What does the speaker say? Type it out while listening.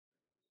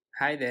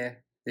Hi there,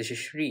 this is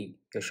Shri,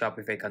 your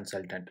Shopify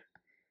consultant.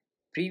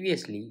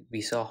 Previously, we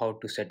saw how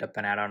to set up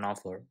an add-on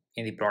offer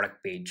in the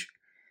product page.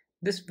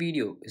 This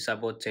video is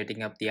about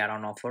setting up the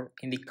add-on offer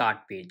in the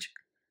cart page,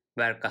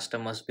 where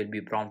customers will be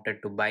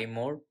prompted to buy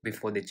more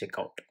before they check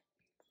out.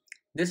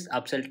 This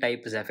upsell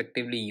type is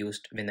effectively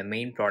used when the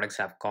main products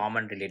have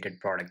common related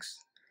products.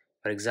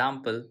 For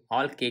example,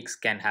 all cakes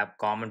can have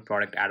common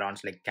product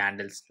add-ons like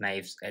candles,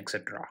 knives,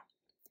 etc.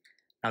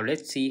 Now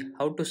let's see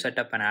how to set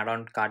up an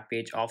add-on cart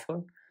page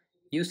offer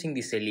using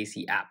the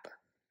Selleasy app.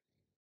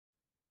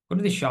 Go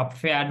to the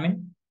Shopify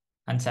admin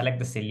and select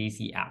the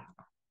Selleasy app.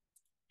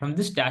 From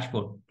this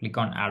dashboard, click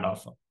on Add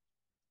Offer.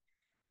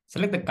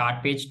 Select the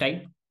cart page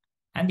type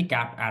and the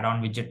capped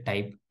add-on widget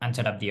type and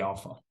set up the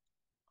offer.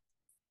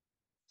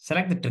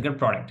 Select the trigger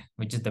product,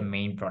 which is the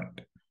main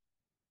product.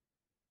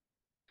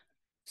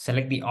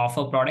 Select the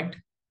offer product,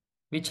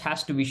 which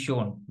has to be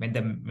shown when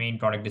the main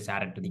product is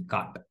added to the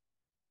cart.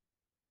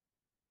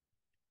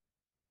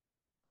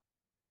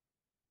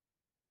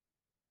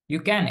 You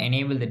can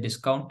enable the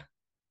discount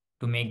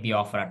to make the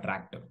offer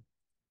attractive.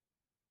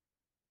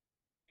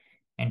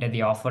 Enter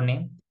the offer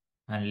name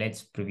and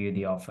let's preview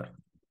the offer.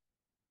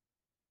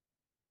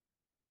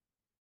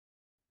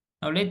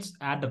 Now let's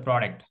add the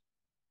product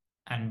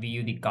and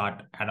view the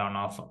cart add-on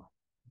offer.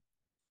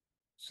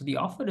 So the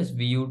offer is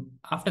viewed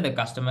after the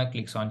customer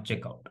clicks on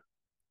checkout.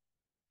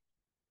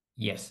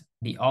 Yes,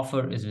 the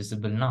offer is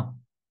visible now.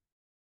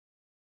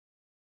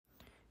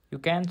 You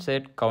can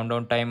set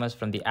countdown timers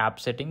from the app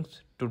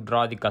settings to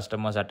draw the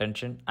customer's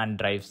attention and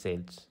drive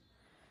sales.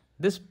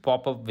 This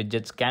pop-up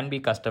widgets can be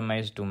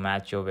customized to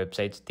match your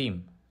website's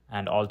theme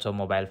and also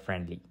mobile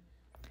friendly.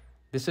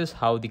 This is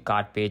how the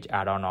cart page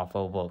add-on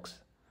offer works.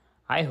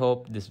 I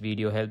hope this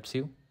video helps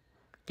you.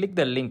 Click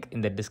the link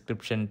in the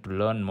description to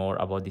learn more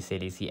about the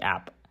Selleasy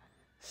app.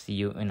 See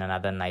you in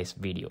another nice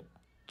video.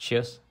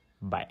 Cheers.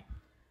 Bye.